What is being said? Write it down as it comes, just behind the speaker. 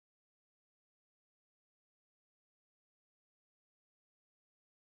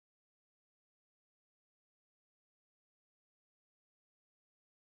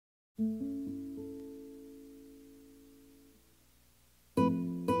Hey,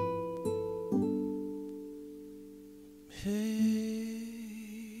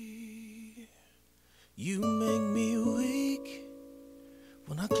 you make me weak.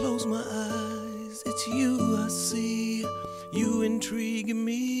 When I close my eyes, it's you I see. You intrigue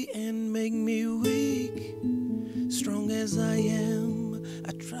me and make me weak. Strong as I am,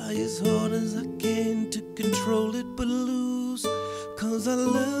 I try as hard as I can to control it but lose. 'Cause I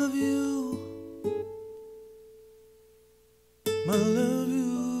love you, I love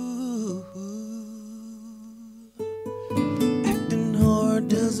you. Acting hard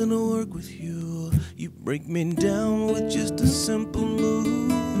doesn't work with you. You break me down with just a simple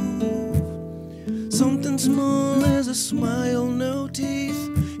move. Something small as a smile, no teeth,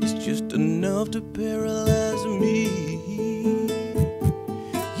 it's just enough to paralyze me.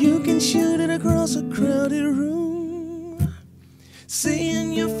 You can shoot it across a crowded room.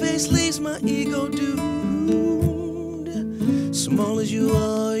 Seeing your face leaves my ego doomed. Small as you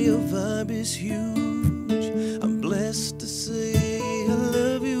are, your vibe is huge. I'm blessed to say I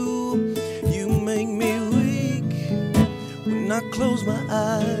love you. You make me weak. When I close my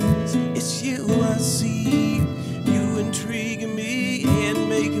eyes, it's you I see. You intrigue me and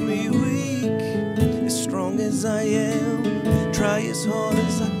make me weak. As strong as I am, try as hard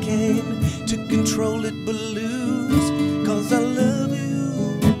as I can to control it but lose. 'Cause I love you,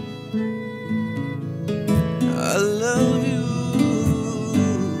 I love you.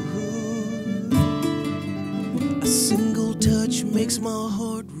 A single touch makes my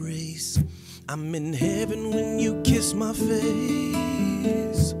heart race. I'm in heaven when you kiss my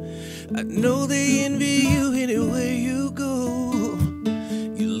face. I know they envy you anywhere you go.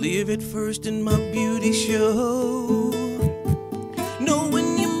 You live it first in my beauty show.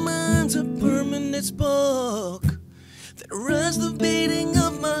 Knowing your mind's a permanent spark that runs the beating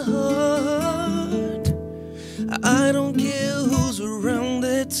of my heart. I don't care who's around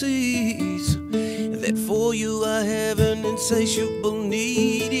that sees that for you I have an insatiable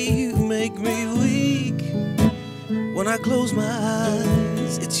need. You make me weak. When I close my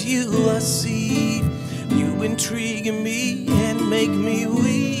eyes, it's you I see. You intrigue me and make me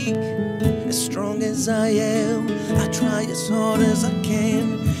weak. As strong as I am, I try as hard as I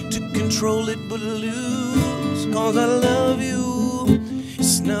can to control it but lose. 'Cause I love you.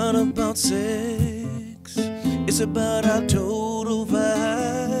 It's not about sex, it's about our total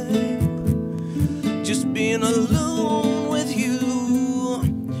vibe. Just being alone with you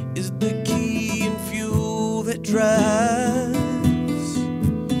is the key and fuel that drives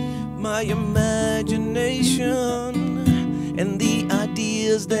my imagination and the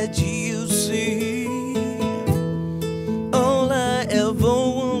ideas that you see. All I ever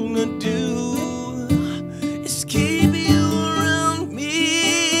wanna do is keep you around me.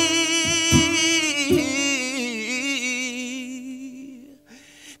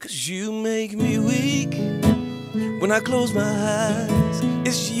 'Cause you make me weak. When I close my eyes,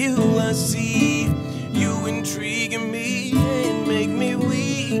 it's you I see. You intrigue me and make me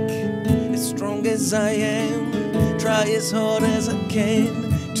weak. As strong as I am, try as hard as I can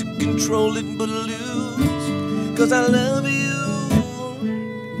to control it but lose. 'Cause I love you,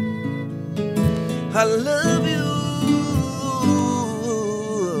 I love you,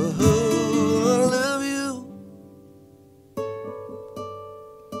 I love you.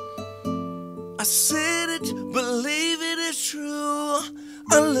 I said it, believe it is true.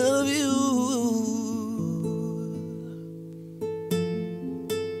 I love you.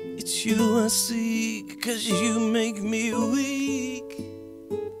 It's you I seek, 'cause you make me weak.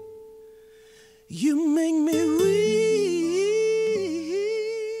 You make me